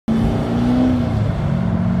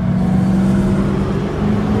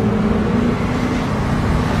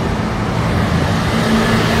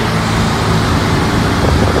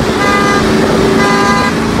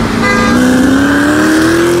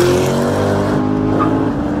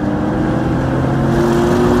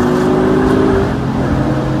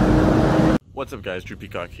guys, Drew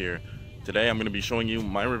Peacock here. Today I'm going to be showing you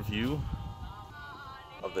my review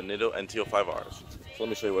of the Nitto NT05Rs. So let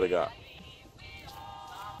me show you what I got.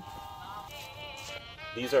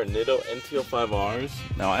 These are Nitto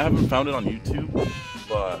NT05Rs. Now I haven't found it on YouTube,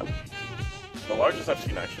 but the largest I've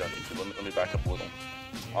seen actually on YouTube, let me back up a little.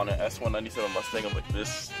 On an S197 Mustang of like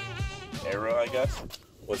this era, I guess,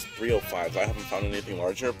 was 305s. I haven't found anything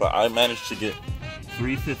larger, but I managed to get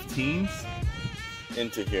 315s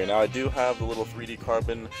into here. Now I do have the little 3D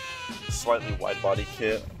carbon, slightly wide body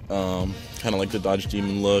kit, kind of like the Dodge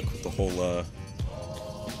Demon look with the whole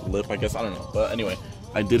lip, I guess, I don't know. But anyway,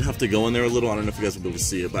 I did have to go in there a little. I don't know if you guys will be able to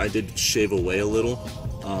see it, but I did shave away a little.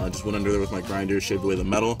 Just went under there with my grinder, shaved away the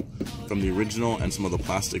metal from the original and some of the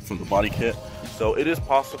plastic from the body kit. So it is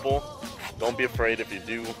possible. Don't be afraid if you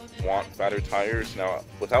do want fatter tires. Now,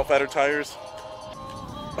 without fatter tires,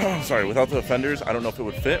 sorry, without the fenders, I don't know if it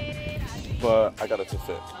would fit, but I got it to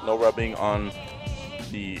fit. No rubbing on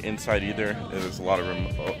the inside either. There's a lot of room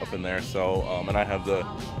up in there. So, and I have the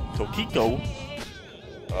Tokiko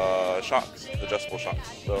shocks, adjustable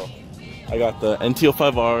shocks. So I got the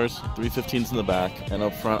NT05Rs, 315s in the back, and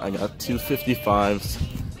up front I got 255s,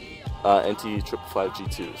 NT555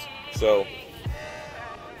 G2s. So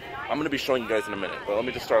I'm going to be showing you guys in a minute, but let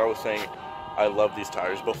me just start out with saying I love these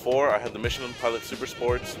tires. Before, I had the Michelin Pilot Super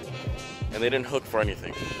Sports, and they didn't hook for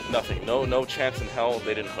anything. Nothing. No chance in hell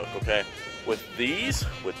they didn't hook, okay? With these,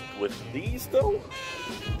 with these though,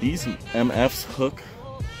 these MFs hook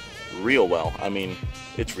real well. I mean,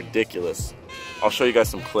 it's ridiculous. I'll show you guys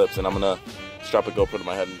some clips, and I'm going to strap a GoPro to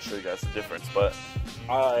my head and show you guys the difference. But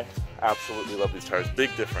I absolutely love these tires.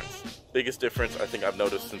 Big difference. Biggest difference I think I've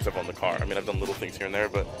noticed since I've owned the car. I mean, I've done little things here and there,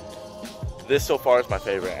 but this so far is my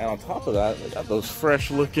favorite. And on top of that, they got those fresh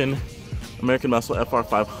looking American Muscle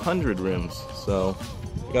FR500 rims. So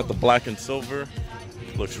we got the black and silver.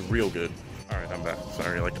 Looks real good. All right, I'm back.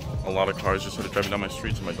 Sorry, like a lot of cars just started driving down my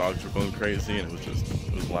streets and my dogs were going crazy and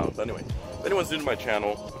it was loud. But anyway, if anyone's new to my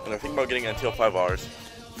channel and they're thinking about getting NT05Rs,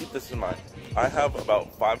 keep this in mind. I have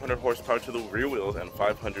about 500 horsepower to the rear wheels and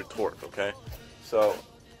 500 torque, okay? So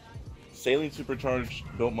saline supercharged,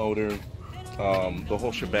 built motor, the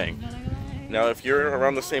whole shebang. Now, if you're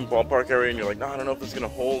around the same ballpark area and you're like, no, I don't know if this is gonna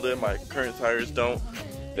hold it, my current tires don't,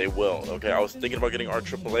 they will, okay? I was thinking about getting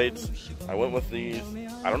R888s. I went with these.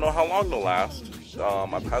 I don't know how long they'll last.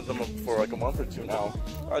 I've had them for like a month or two now.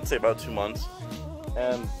 I'd say about 2 months.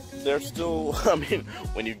 And they're still, I mean,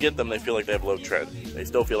 when you get them, they feel like they have low tread. They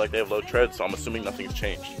still feel like they have low tread, so I'm assuming nothing's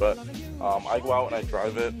changed. But I go out and I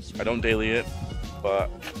drive it. I don't daily it, but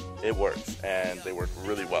it works, and they work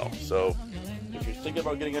really well. So if you're thinking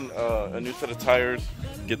about getting a new set of tires,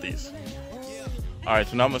 get these. Alright,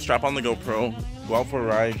 so now I'm going to strap on the GoPro, go out for a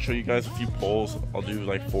ride, show you guys a few pulls. I'll do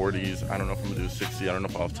like 40s, I don't know if I'm going to do 60, I don't know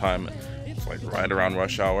if I'll have time. It's like right around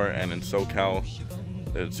rush hour, and in SoCal,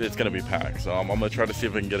 it's going to be packed. So I'm going to try to see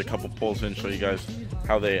if I can get a couple pulls in, show you guys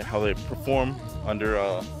how they perform under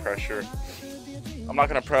pressure. I'm not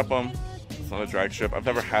going to prep them. It's not a drag strip. I've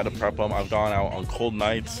never had to prep them. I've gone out on cold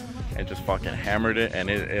nights and just fucking hammered it,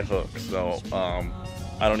 and it hooks. So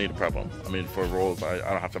I don't need to prep them. I mean, for rolls, I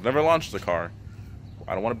don't have to. I've never launched the car.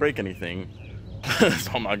 I don't want to break anything,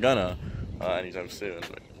 so I'm not gonna anytime soon.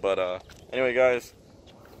 But anyway, guys,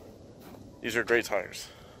 these are great tires.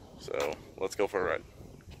 So let's go for a ride.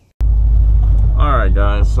 All right,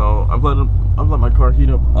 guys. So I've let my car heat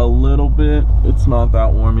up a little bit. It's not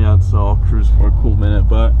that warm yet, so I'll cruise for a cool minute.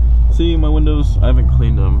 But see, my windows, I haven't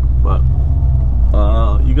cleaned them, but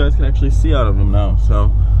you guys can actually see out of them now.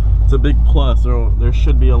 So it's a big plus. There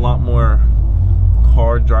should be a lot more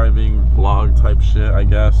car driving vlog type shit, I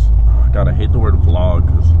guess. Oh, God, I hate the word vlog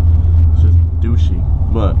because it's just douchey.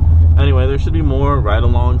 But anyway, there should be more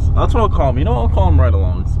ride-alongs. That's what I'll call them. You know, I'll call them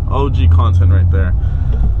ride-alongs. OG content right there.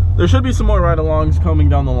 There should be some more ride-alongs coming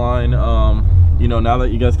down the line. You know, now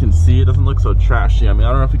that you guys can see, it doesn't look so trashy. I mean,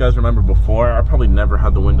 I don't know if you guys remember before. I probably never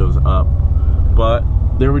had the windows up, but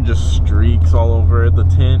there were just streaks all over it. The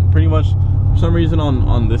tint, pretty much, for some reason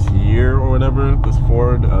on this year or whatever, this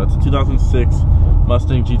Ford, it's a 2006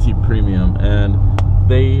 Mustang GT Premium, and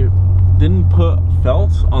they didn't put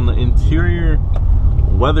felt on the interior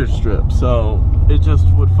weather strip, so it just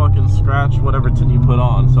would fucking scratch whatever tint you put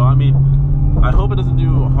on. So I mean, I hope it doesn't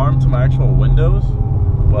do harm to my actual windows,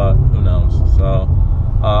 but who knows. So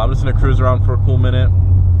I'm just gonna cruise around for a cool minute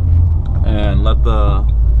and let the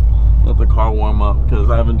car warm up, because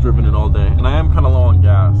I haven't driven it all day, and I am kind of low on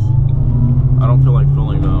gas. I don't feel like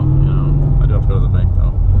filling though, you know. I do have to go to the bank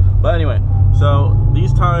though. But anyway, so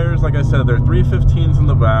these tires, like I said, they're 315s in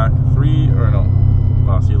the back,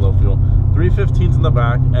 see, low fuel. 315s in the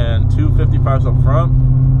back and 255s up front.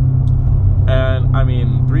 And I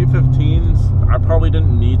mean, 315s, I probably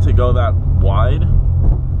didn't need to go that wide.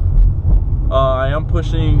 I am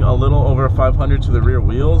pushing a little over 500 to the rear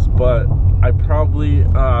wheels, but I probably,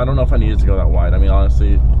 I don't know if I needed to go that wide. I mean,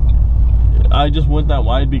 honestly, I just went that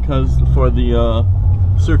wide because for the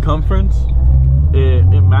circumference, it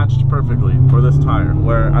matched perfectly for this tire,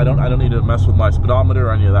 where I don't need to mess with my speedometer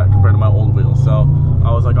or any of that compared to my old wheels. So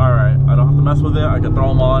I was like, all right, I don't have to mess with it. I can throw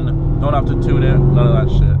them on, don't have to tune it, none of that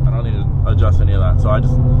shit. I don't need to adjust any of that. So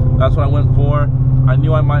that's what I went for. I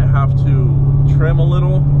knew I might have to trim a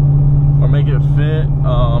little or make it fit.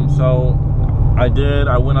 So I did.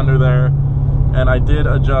 I went under there and I did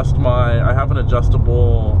adjust I have an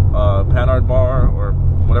adjustable panhard bar, or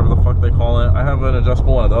whatever the fuck they call it. I have an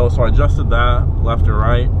adjustable one of those, so I adjusted that left or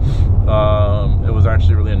right. It was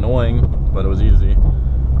actually really annoying, but it was easy.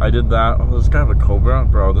 I did that. Oh, does this guy have a Cobra?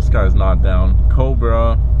 Bro, this guy's not down.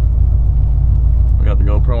 Cobra. We got the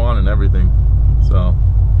GoPro on and everything. So,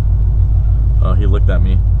 he looked at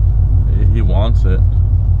me. He wants it.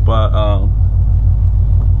 But,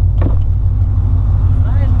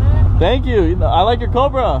 nice, man. Thank you. I like your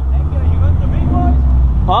Cobra. Thank you. You got the big boys?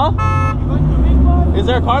 Huh? You got the big boys? Is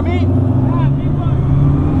there a car meet? Yeah, big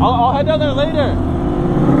boys. I'll head down there later.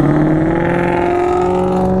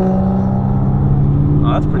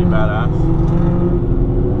 Oh, that's pretty badass.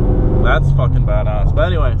 That's fucking badass. But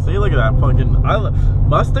anyway, see, look at that fucking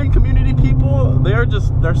Mustang community people. They're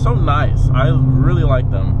so nice. I really like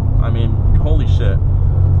them. I mean, holy shit.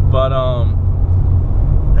 But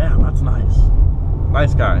damn, that's nice.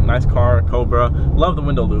 Nice guy, nice car, Cobra. Love the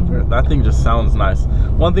window louver. That thing just sounds nice.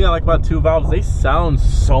 One thing I like about 2 valves, they sound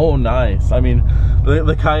so nice. I mean,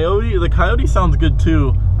 the Coyote sounds good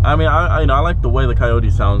too. I mean, I like the way the Coyote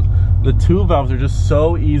sounds. The 2 valves are just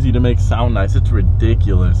so easy to make sound nice. It's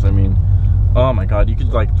ridiculous. I mean, oh my god, you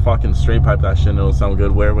could like fucking straight pipe that shit and it'll sound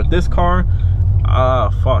good. Where with this car,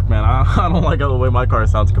 fuck man, I don't like the way my car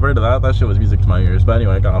sounds compared to that. That shit was music to my ears. But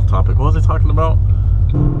anyway, I got off topic. What was I talking about?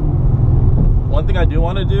 One thing I do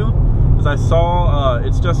want to do is I saw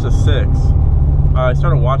It's Just a 6. I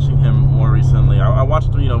started watching him more recently. I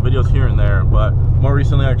watched, you know, videos here and there, but more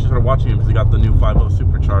recently I actually started watching him because he got the new 5.0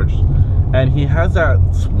 supercharged, and he has that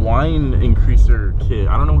swine increaser kit.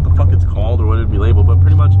 I don't know what the fuck it's called or what it'd be labeled, but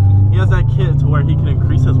pretty much he has that kit to where he can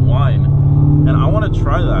increase his whine, and I want to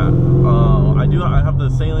try that. I have the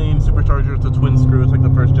Saline supercharger. It's a twin screw. It's like the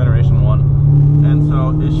first generation one, and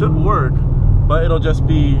so it should work, but it'll just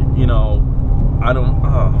be, you know, I don't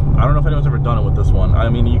know if anyone's ever done it with this one. I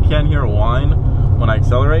mean, you can hear a whine when I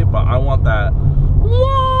accelerate, but I want that.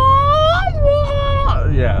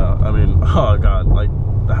 Yeah, I mean, oh god, like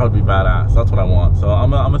that would be badass. That's what I want. So I'm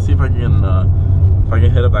gonna see if I can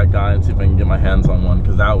hit up that guy and see if I can get my hands on one,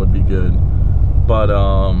 because that would be good. But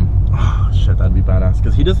oh shit, that'd be badass.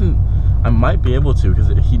 Because he doesn't. I might be able to,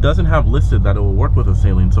 because he doesn't have listed that it will work with a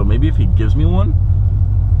Saline. So maybe if he gives me one,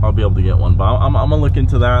 I'll be able to get one. But I'm gonna look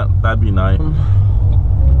into that. That'd be nice. Yeah,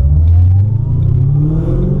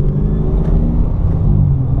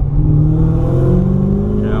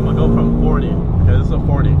 I'm gonna go from 40. Okay, this is a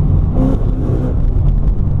 40.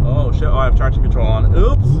 Oh shit! Oh, I have traction control on.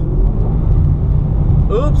 Oops.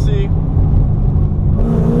 Oopsie.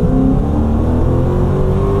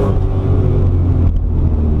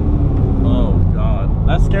 Oh god,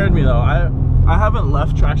 that scared me though. I haven't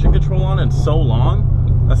left traction control on in so long.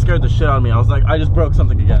 That scared the shit out of me. I was like, I just broke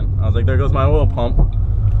something again. I was like, there goes my oil pump.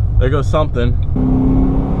 There goes something.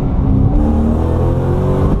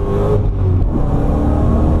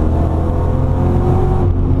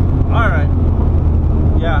 Alright.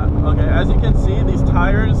 Yeah, okay, as you can see, these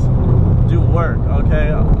tires do work,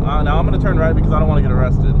 okay? Now I'm going to turn right because I don't want to get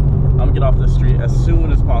arrested. I'm going to get off the street as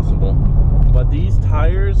soon as possible. But these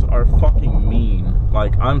tires are fucking mean.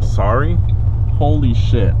 Like, I'm sorry. Holy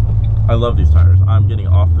shit. I love these tires. I'm getting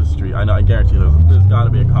off the street. I know, I guarantee there's got to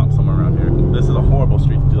be a cop somewhere around here. This is a horrible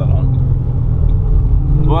street to do that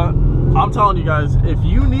on. But I'm telling you guys, if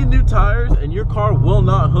you need new tires and your car will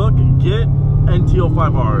not hook, get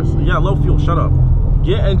NT05Rs. Yeah, low fuel, shut up.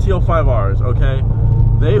 Get NT05Rs, okay?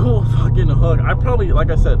 They will fucking hook. I probably, like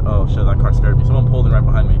I said, oh shit, that car scared me. Someone pulled in right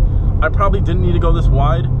behind me. I probably didn't need to go this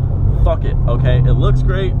wide. Fuck it, okay? It looks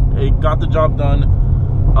great. It got the job done.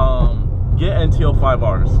 Get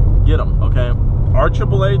NT05Rs. Get them, okay?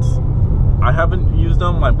 R888s, I haven't used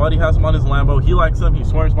them. My buddy has them on his Lambo. He likes them. He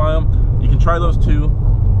swears by them. You can try those too.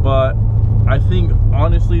 But I think,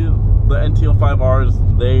 honestly, the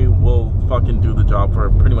NT05Rs, they will fucking do the job for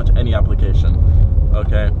pretty much any application,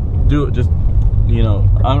 okay? Do it, just, you know,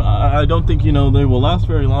 I don't think, you know, they will last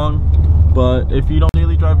very long, but if you don't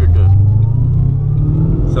daily drive, you're good.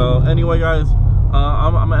 So anyway, guys,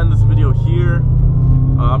 I'm gonna end this video here.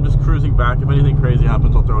 I'm just cruising back. If anything crazy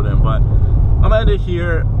happens, I'll throw it in, but I'm gonna end it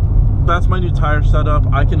here. That's my new tire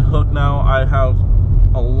setup. I can hook now. I have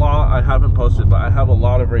a lot I haven't posted, but I have a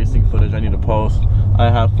lot of racing footage I need to post. I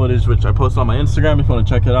have footage which I posted on my Instagram if you want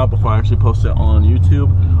to check it out before I actually post it on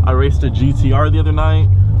YouTube. I raced a GTR the other night,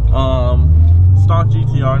 stock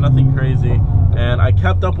GTR, nothing crazy, and I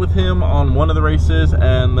kept up with him on one of the races,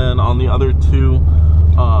 and then on the other two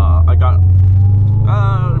I got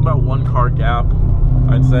about 1 car gap,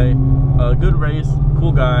 I'd say. A good race,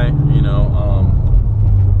 cool guy, you know.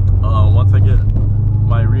 Once I get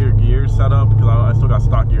my rear gears set up, because I still got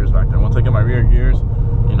stock gears back there. Once I get my rear gears,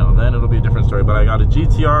 you know, then it'll be a different story. But I got a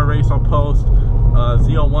GTR race I'll post,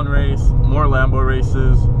 ZL1 race, more Lambo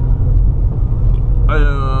races.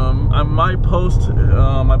 I might post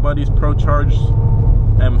my buddy's Pro Charged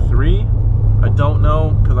M3. I don't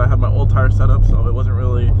know, because I had my old tire set up, so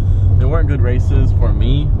they weren't good races for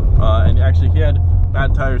me. And actually he had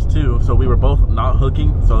bad tires too, so we were both not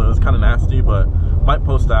hooking, so it was kind of nasty, but might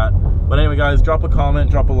post that. But anyway, guys, drop a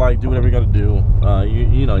comment, drop a like, do whatever you gotta do.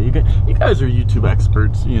 You know, you guys are YouTube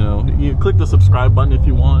experts, you know. You click the subscribe button if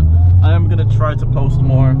you want. I am gonna try to post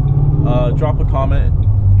more. Drop a comment.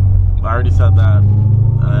 I already said that.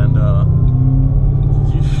 And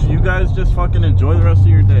you guys just fucking enjoy the rest of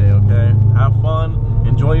your day, okay? Have fun,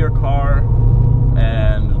 enjoy your car,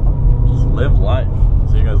 and just live life.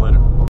 See you guys later.